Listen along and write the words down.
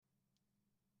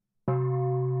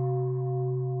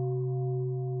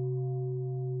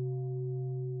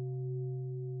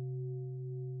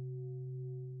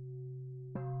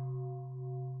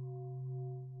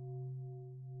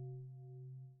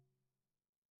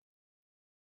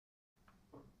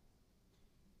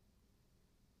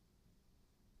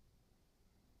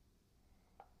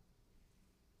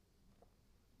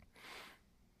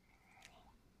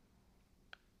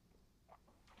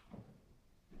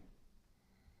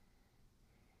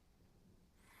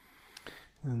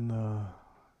In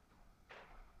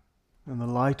the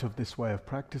light of this way of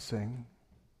practicing,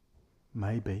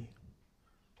 maybe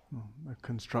a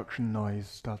construction noise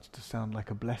starts to sound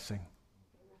like a blessing.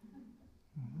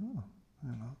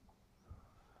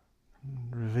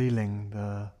 Revealing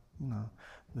the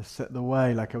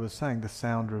way, like I was saying, the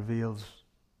sound reveals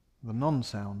the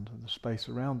non-sound, the space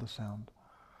around the sound.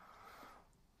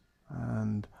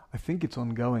 And I think it's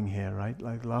ongoing here, right?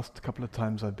 Like the last couple of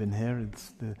times I've been here,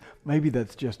 maybe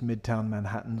that's just Midtown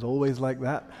Manhattan's always like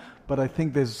that, but I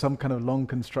think there's some kind of long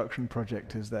construction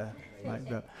project is there, like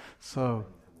that. So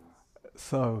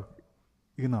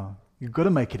you've got to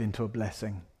make it into a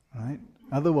blessing, right?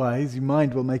 Otherwise, your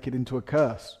mind will make it into a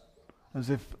curse, as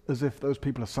if those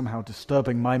people are somehow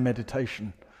disturbing my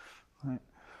meditation, right?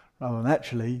 Rather than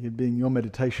actually it being your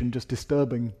meditation just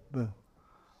disturbing the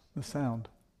sound.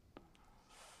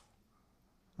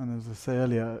 And as I say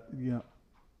earlier,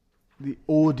 the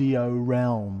audio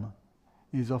realm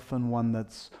is often one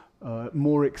that's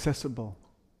more accessible.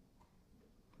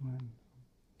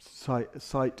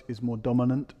 Sight is more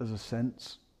dominant as a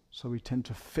sense, so we tend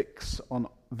to fix on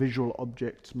visual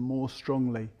objects more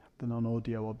strongly than on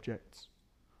audio objects.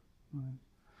 Right.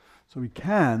 So we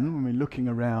can, when we're looking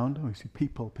around, we see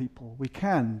people, we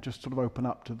can just sort of open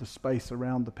up to the space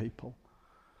around the people.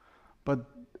 But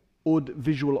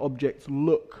visual objects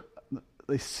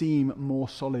they seem more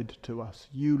solid to us.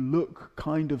 You look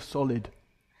kind of solid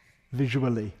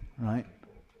visually, right?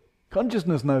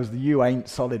 Consciousness knows that you ain't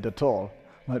solid at all,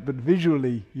 right? But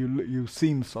visually you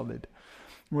seem solid.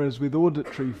 Whereas with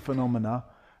auditory phenomena,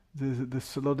 the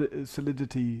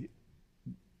solidity,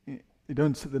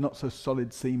 they're not so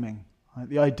solid seeming. Right?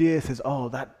 The idea says, oh,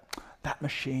 that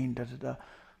machine, da-da-da.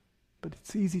 But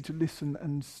it's easy to listen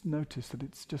and notice that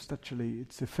it's just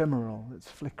it's ephemeral, it's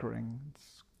flickering,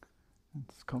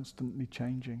 it's constantly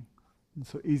changing. And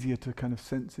so easier to kind of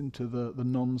sense into the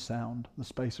non-sound, the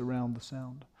space around the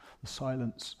sound, the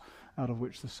silence out of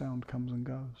which the sound comes and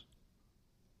goes.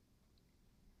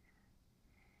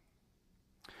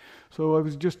 So I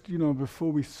was just,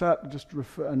 before we sat,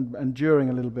 and during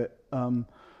a little bit,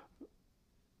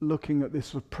 looking at this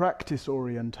sort of practice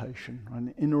orientation,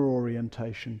 an inner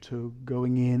orientation to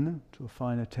going in to a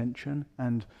fine attention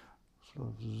and sort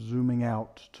of zooming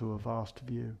out to a vast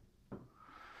view.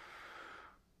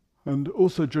 And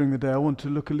also during the day I want to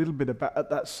look a little bit at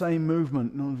that same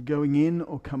movement of going in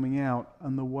or coming out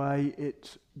and the way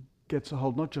it gets a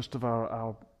hold not just of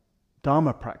our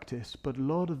Dharma practice, but a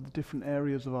lot of the different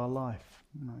areas of our life.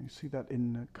 You see that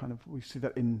we see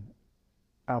that in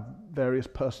our various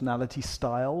personality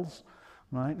styles,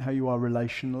 right? How you are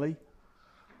relationally,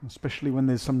 especially when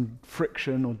there's some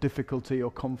friction or difficulty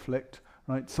or conflict,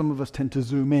 right? Some of us tend to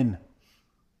zoom in.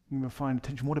 You will find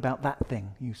attention. What about that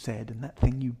thing you said and that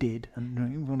thing you did?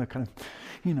 And you want to kind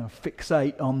of,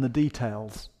 fixate on the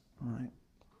details, right?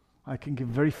 I can give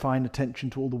very fine attention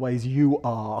to all the ways you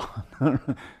are,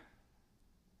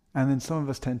 and then some of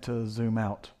us tend to zoom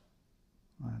out.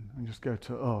 And just go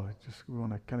to, we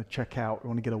want to kind of check out, we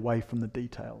want to get away from the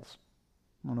details.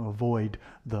 We want to avoid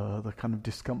the kind of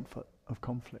discomfort of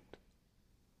conflict.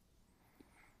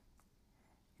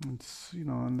 It's,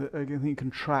 and I think you can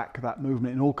track that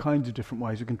movement in all kinds of different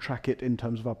ways. We can track it in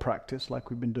terms of our practice, like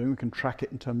we've been doing. We can track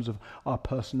it in terms of our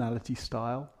personality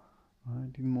style. Right?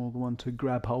 Even more the one to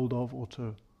grab hold of or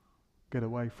to get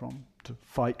away from, to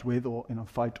fight with, or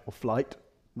fight or flight.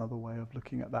 Another way of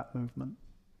looking at that movement.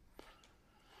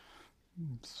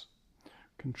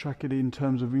 Can track it in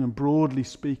terms of, broadly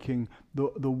speaking,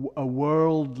 a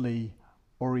worldly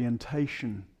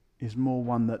orientation is more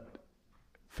one that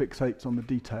fixates on the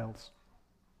details,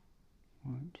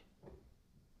 right?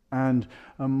 And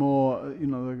a more,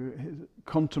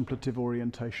 contemplative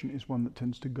orientation is one that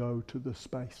tends to go to the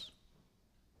space.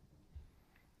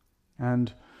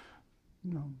 And,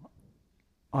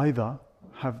 either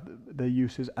have their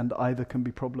uses and either can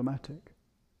be problematic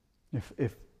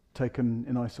if taken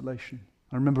in isolation.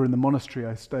 I remember in the monastery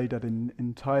I stayed at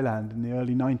in Thailand in the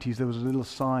early 90s, there was a little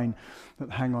sign that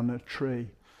hung on a tree.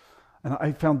 And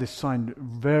I found this sign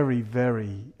very,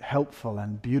 very helpful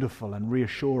and beautiful and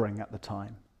reassuring at the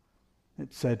time.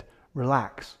 It said,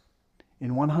 relax.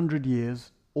 In 100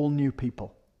 years, all new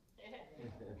people.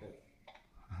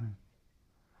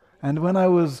 And when I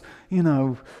was,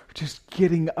 just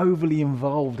getting overly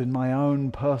involved in my own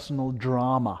personal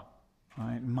drama,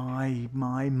 right?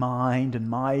 My mind and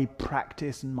my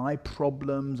practice and my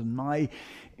problems and my,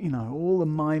 all the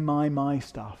my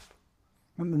stuff.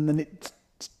 And then it's,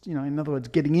 in other words,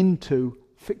 getting into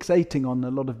fixating on a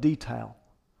lot of detail.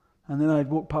 And then I'd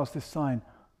walk past this sign,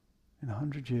 in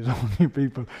 100 years, all new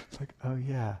people. It's like, oh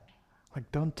yeah,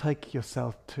 Like, don't take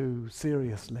yourself too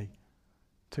seriously,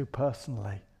 too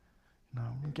personally.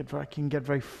 We can get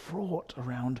very fraught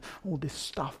around all this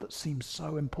stuff that seems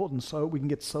so important, so we can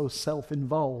get so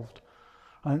self-involved.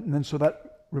 And then so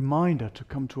that reminder to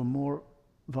come to a more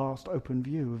vast open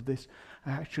view of this,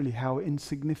 actually how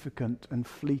insignificant and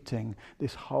fleeting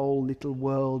this whole little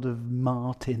world of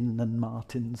Martin and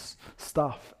Martin's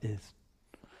stuff is.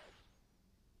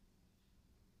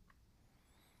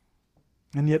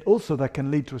 And yet also that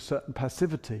can lead to a certain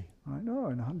passivity. Right? Oh,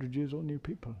 in 100 years all new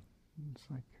people. It's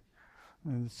like,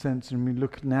 in a sense, and we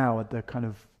look now at the kind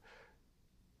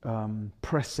of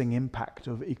pressing impact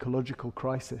of ecological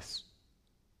crisis.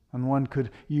 And one could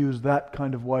use that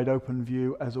kind of wide open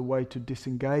view as a way to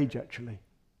disengage, actually.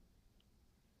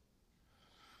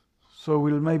 So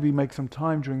we'll maybe make some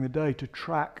time during the day to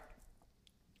track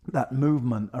that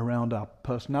movement around our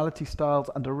personality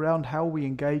styles and around how we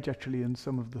engage actually in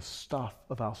some of the stuff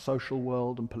of our social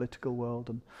world and political world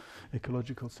and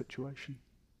ecological situation.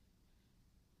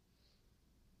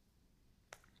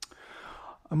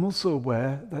 I'm also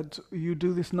aware that you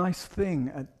do this nice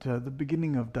thing at the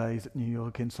beginning of days at New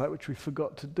York Insight, which we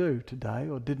forgot to do today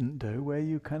or didn't do, where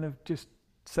you kind of just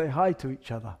say hi to each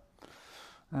other.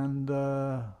 And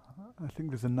I think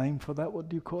there's a name for that. What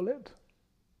do you call it?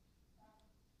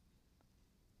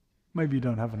 Maybe you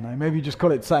don't have a name. Maybe you just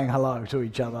call it saying hello to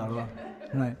each other.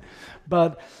 Right.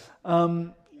 But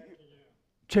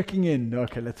checking in,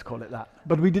 okay, let's call it that.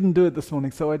 But we didn't do it this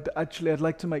morning, so I'd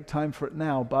like to make time for it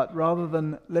now. But rather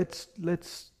than let's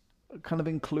kind of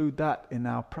include that in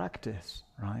our practice,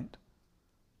 right?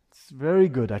 It's very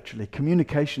good, actually.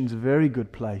 Communication's a very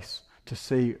good place to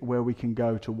see where we can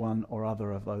go to one or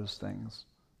other of those things,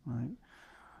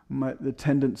 right? The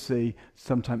tendency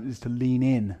sometimes is to lean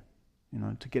in.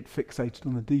 To get fixated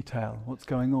on the detail. What's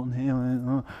going on here?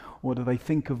 What do they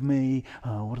think of me?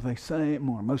 What do they say?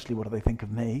 Mostly, what do they think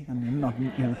of me? And not,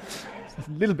 it's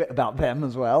a little bit about them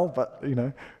as well. But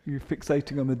you're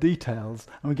fixating on the details,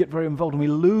 and we get very involved, and we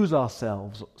lose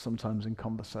ourselves sometimes in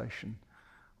conversation.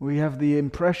 We have the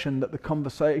impression that the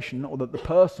conversation, or that the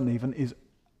person even, is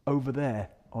over there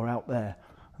or out there,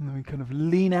 and then we kind of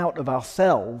lean out of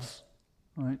ourselves,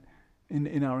 right,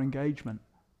 in our engagement.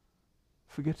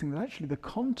 Forgetting that actually the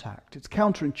contact, it's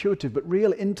counterintuitive, but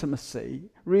real intimacy,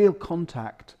 real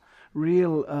contact,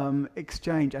 real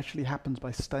exchange actually happens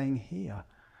by staying here.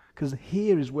 Because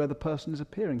here is where the person is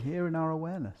appearing, here in our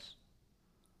awareness.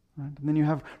 Right? And then you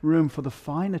have room for the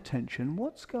fine attention.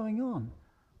 What's going on?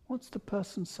 What's the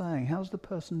person saying? How's the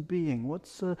person being?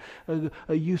 What's a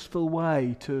useful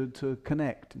way to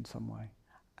connect in some way?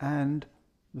 And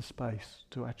the space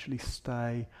to actually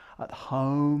stay at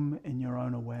home in your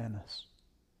own awareness.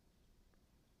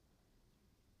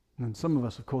 And some of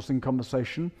us, of course, in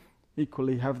conversation,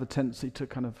 equally have the tendency to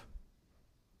kind of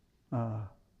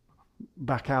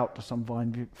back out to some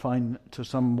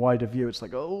wider view. It's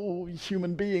like, oh,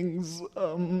 human beings,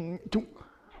 and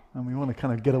we want to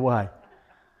kind of get away.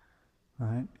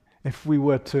 Right? If we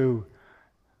were to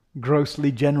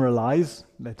grossly generalize,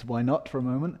 why not for a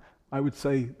moment, I would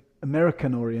say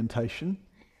American orientation,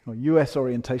 or US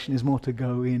orientation is more to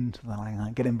go into the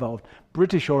line, get involved.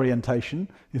 British orientation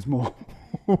is more,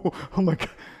 oh my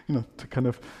God, to kind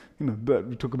of,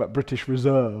 we talk about British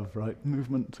Reserve, right?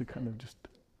 Movement to kind of just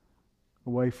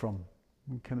away from,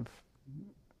 and kind of.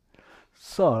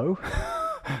 So,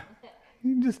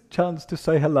 just chance to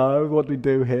say hello. What we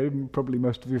do here, probably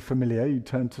most of you are familiar. You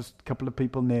turn to a couple of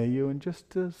people near you and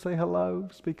just say hello.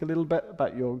 Speak a little bit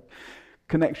about your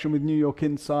connection with New York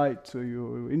Insight, or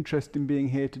your interest in being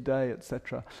here today,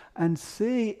 etc. And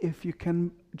see if you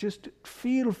can just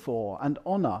feel for and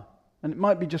honor. And it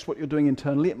might be just what you're doing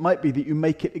internally. It might be that you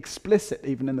make it explicit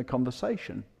even in the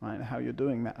conversation, right? How you're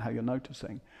doing that, how you're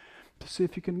noticing. To see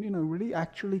if you can, really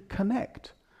actually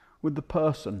connect with the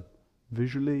person,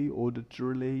 visually,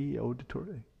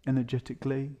 auditorily,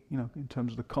 energetically, in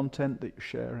terms of the content that you're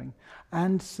sharing.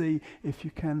 And see if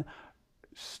you can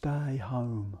stay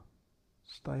home.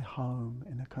 Stay home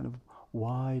in a kind of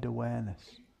wide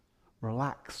awareness,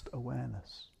 relaxed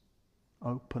awareness,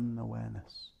 open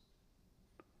awareness.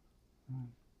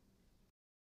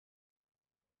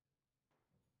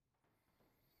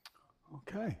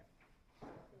 Okay.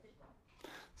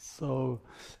 So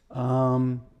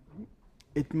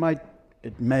it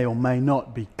may or may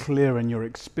not be clear in your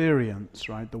experience,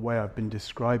 right? The way I've been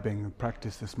describing the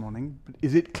practice this morning. But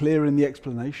is it clear in the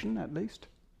explanation, at least?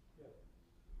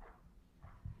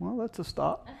 Well, that's a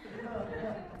start.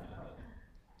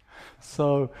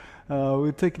 So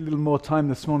we'll take a little more time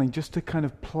this morning just to kind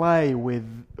of play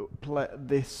with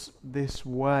this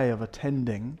way of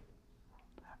attending,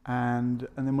 And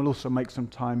then we'll also make some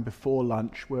time before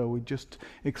lunch where we just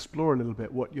explore a little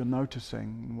bit what you're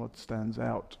noticing and what stands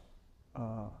out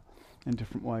in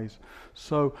different ways.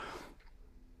 So,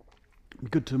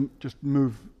 good to just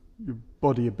move your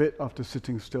body a bit after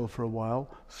sitting still for a while.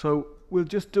 So we'll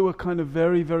just do a kind of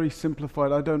very, very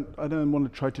simplified. I don't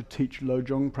want to try to teach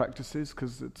Lojong practices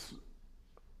because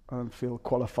I don't feel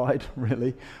qualified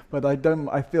really, but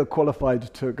I feel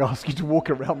qualified to ask you to walk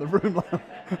around the room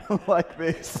like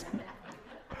this.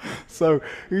 So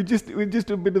we just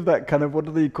do a bit of that kind of, what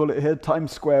do they call it here,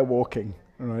 Times Square walking,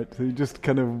 right? So you just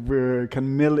kind of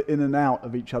can mill in and out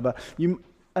of each other.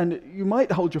 And you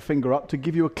might hold your finger up to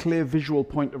give you a clear visual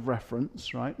point of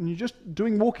reference, right? And you're just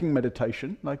doing walking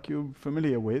meditation like you're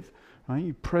familiar with, right?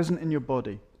 You're present in your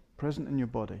body,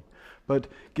 but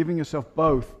giving yourself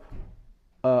both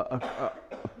a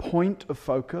point of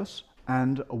focus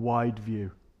and a wide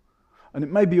view. And it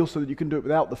may be also that you can do it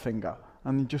without the finger,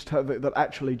 and you just have it, that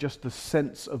actually just the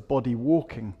sense of body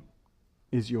walking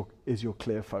is your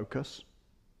clear focus,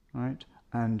 right?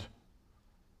 And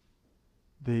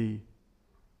the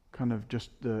kind of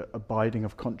just the abiding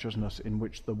of consciousness in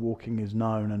which the walking is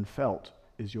known and felt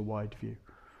is your wide view.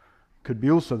 Could be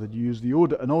also that you use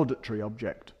an auditory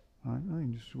object, right?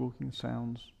 You're just walking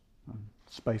sounds,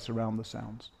 space around the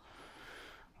sounds,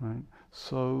 right?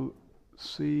 So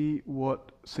see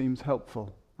what seems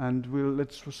helpful. And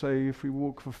let's say if we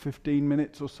walk for 15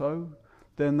 minutes or so,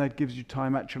 then that gives you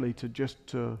time actually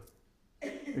to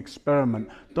experiment.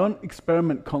 Don't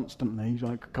experiment constantly,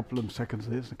 like a couple of seconds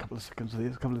of this, a couple of seconds of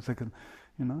this, a couple of seconds,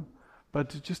 but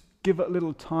to just give it a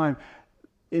little time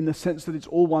in the sense that it's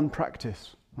all one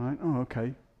practice, right? Oh,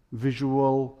 okay.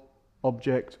 Visual,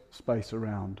 object, space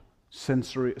around.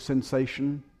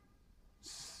 Sensation,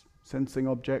 sensing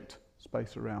object,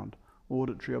 space around.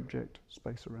 Auditory object,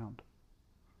 space around.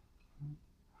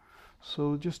 So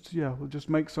we'll just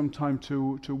make some time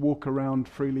to walk around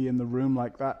freely in the room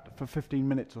like that for 15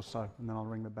 minutes or so, and then I'll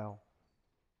ring the bell.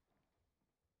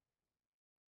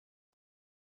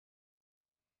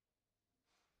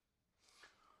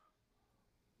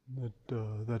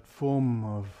 That form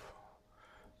of,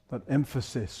 that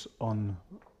emphasis on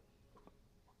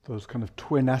those kind of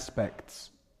twin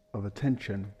aspects of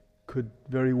attention could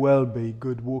very well be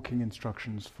good walking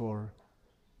instructions for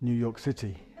New York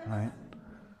City, right?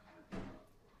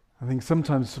 I think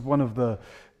sometimes one of the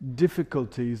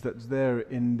difficulties that's there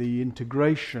in the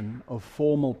integration of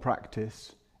formal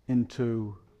practice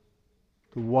into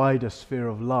the wider sphere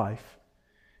of life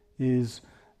is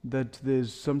that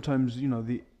there's sometimes,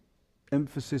 the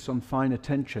emphasis on fine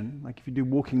attention, like if you do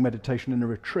walking meditation in a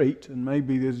retreat, and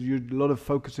maybe there's a lot of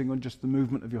focusing on just the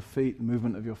movement of your feet,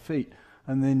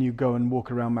 and then you go and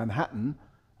walk around Manhattan,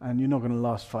 and you're not going to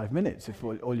last 5 minutes if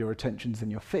all your attention's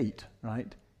in your feet,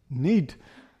 right? You need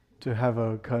to have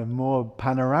a kind of more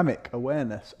panoramic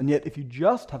awareness. And yet if you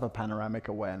just have a panoramic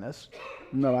awareness,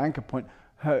 no anchor point,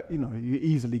 you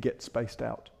easily get spaced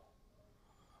out.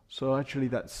 So actually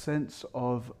that sense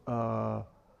of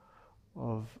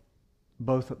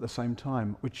both at the same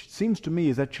time, which seems to me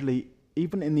is actually,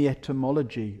 even in the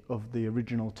etymology of the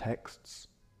original texts,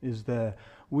 is there.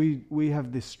 We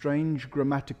have this strange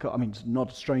grammatical, it's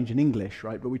not strange in English,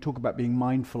 right? But we talk about being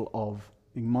mindful of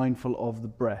the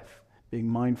breath, being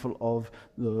mindful of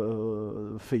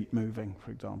the feet moving,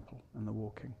 for example, and the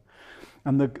walking.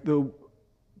 And the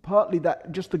partly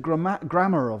that, just the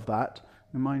grammar of that,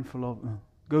 being mindful of,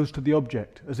 goes to the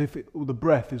object, as if the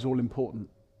breath is all important.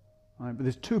 Right? But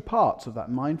there's two parts of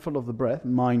that, mindful of the breath,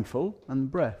 mindful,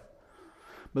 and breath.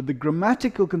 But the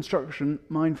grammatical construction,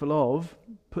 mindful of,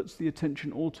 puts the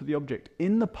attention all to the object.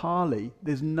 In the Pali,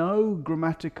 there's no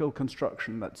grammatical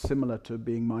construction that's similar to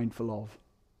being mindful of.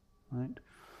 Right?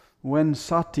 When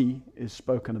sati is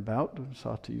spoken about,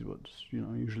 sati is what's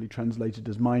usually translated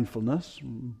as mindfulness.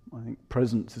 I think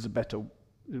presence is a better,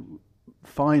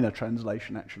 finer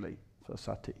translation actually for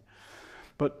sati.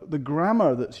 But the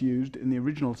grammar that's used in the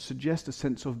original suggests a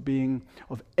sense of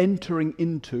entering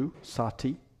into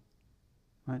sati,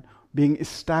 right? Being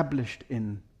established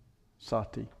in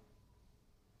sati,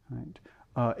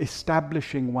 right?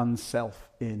 Establishing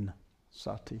oneself in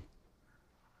sati.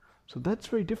 So that's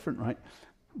very different, right?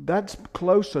 That's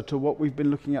closer to what we've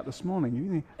been looking at this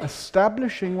morning.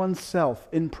 Establishing oneself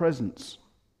in presence.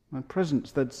 A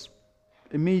presence that's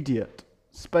immediate,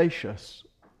 spacious,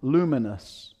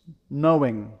 luminous,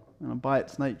 knowing by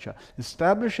its nature.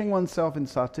 Establishing oneself in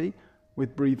sati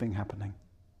with breathing happening.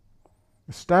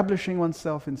 Establishing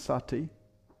oneself in sati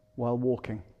while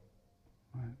walking.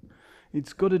 Right.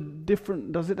 It's got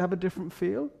does it have a different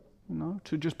feel?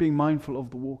 To just being mindful of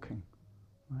the walking.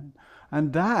 Right?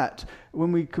 And that,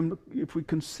 if we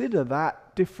consider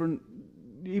that different,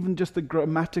 even just the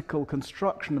grammatical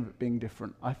construction of it being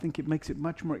different, I think it makes it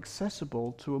much more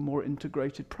accessible to a more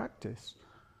integrated practice.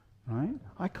 Right?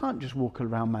 I can't just walk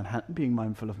around Manhattan being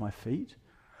mindful of my feet,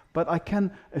 but I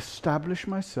can establish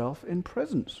myself in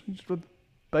presence. It's the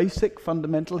basic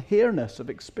fundamental here-ness of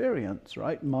experience,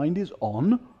 right? Mind is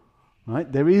on,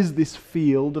 right? There is this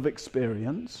field of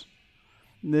experience.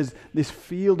 There's this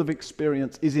field of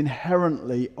experience is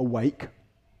inherently awake,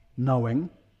 knowing,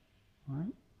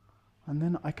 right? And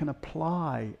then I can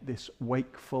apply this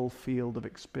wakeful field of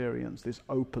experience, this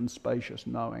open, spacious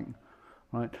knowing,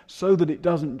 right? So that it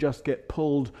doesn't just get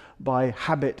pulled by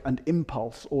habit and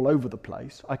impulse all over the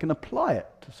place. I can apply it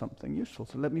to something useful.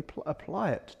 So let me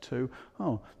apply it to,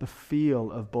 the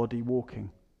feel of body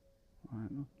walking.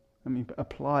 Right? Let me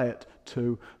apply it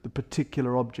to the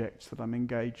particular objects that I'm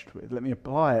engaged with. Let me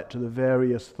apply it to the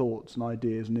various thoughts and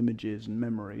ideas and images and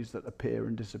memories that appear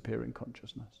and disappear in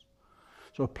consciousness.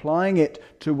 So applying it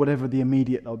to whatever the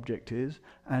immediate object is,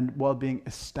 and while being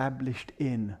established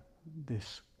in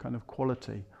this kind of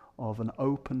quality of an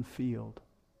open field.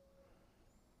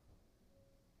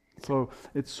 So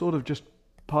it's sort of just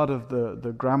part of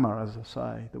the grammar, as I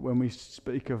say, that when we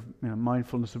speak of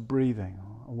mindfulness of breathing,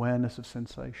 or awareness of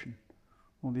sensation,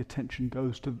 all the attention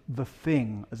goes to the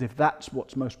thing, as if that's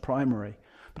what's most primary.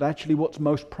 But actually what's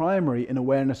most primary in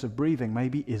awareness of breathing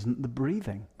maybe isn't the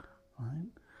breathing, right?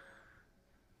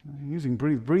 Using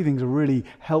breathing's a really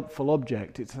helpful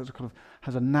object. It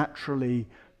has a naturally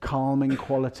calming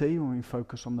quality when we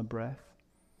focus on the breath.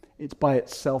 It's by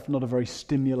itself not a very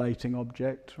stimulating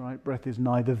object, right? Breath is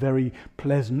neither very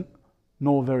pleasant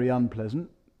nor very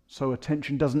unpleasant, so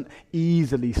attention doesn't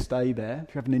easily stay there.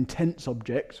 If you have an intense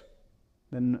object,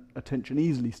 then attention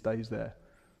easily stays there.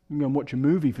 You can go and watch a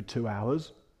movie for 2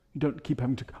 hours. You don't keep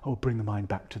having to, bring the mind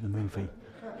back to the movie.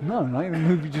 No, right? The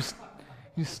movie just...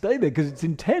 You stay there because it's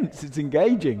intense, it's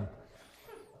engaging.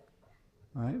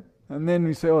 Right? And then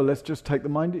we say, let's just take the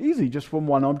mind easy, just from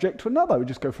one object to another. We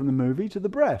just go from the movie to the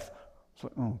breath. It's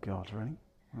like, oh God, really?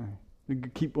 Right. We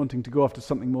keep wanting to go after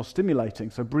something more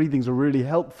stimulating. So breathing's a really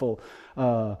helpful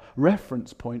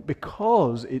reference point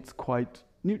because it's quite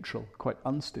neutral, quite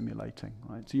unstimulating.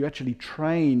 Right? So you actually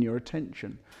train your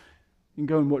attention. You can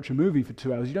go and watch a movie for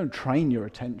 2 hours. You don't train your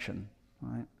attention,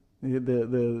 right?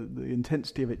 The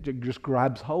intensity of it just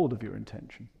grabs hold of your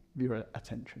attention.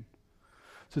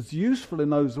 So it's useful in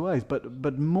those ways,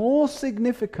 but more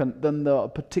significant than the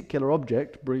particular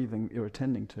object, breathing, you're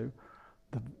attending to,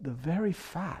 the very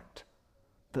fact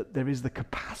that there is the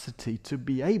capacity to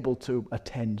be able to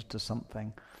attend to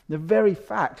something. The very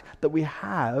fact that we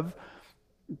have,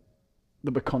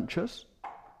 that we're conscious,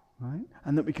 right?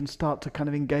 And that we can start to kind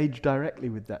of engage directly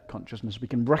with that consciousness. We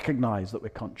can recognize that we're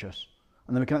conscious.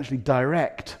 And then we can actually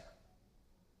direct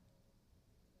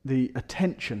the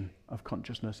attention of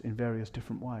consciousness in various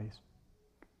different ways.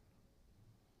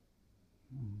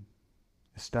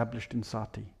 Established in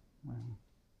sati,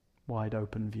 wide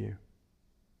open view.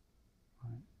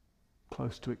 Right?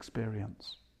 Close to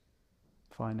experience,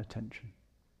 fine attention.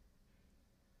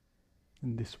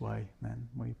 In this way, then,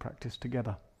 we practice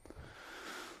together.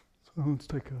 So let's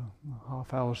take a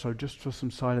half hour or so just for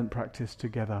some silent practice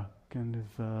together, kind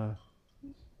of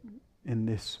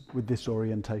with this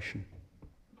orientation.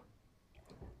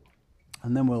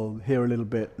 And then we'll hear a little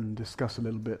bit and discuss a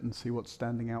little bit and see what's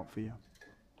standing out for you.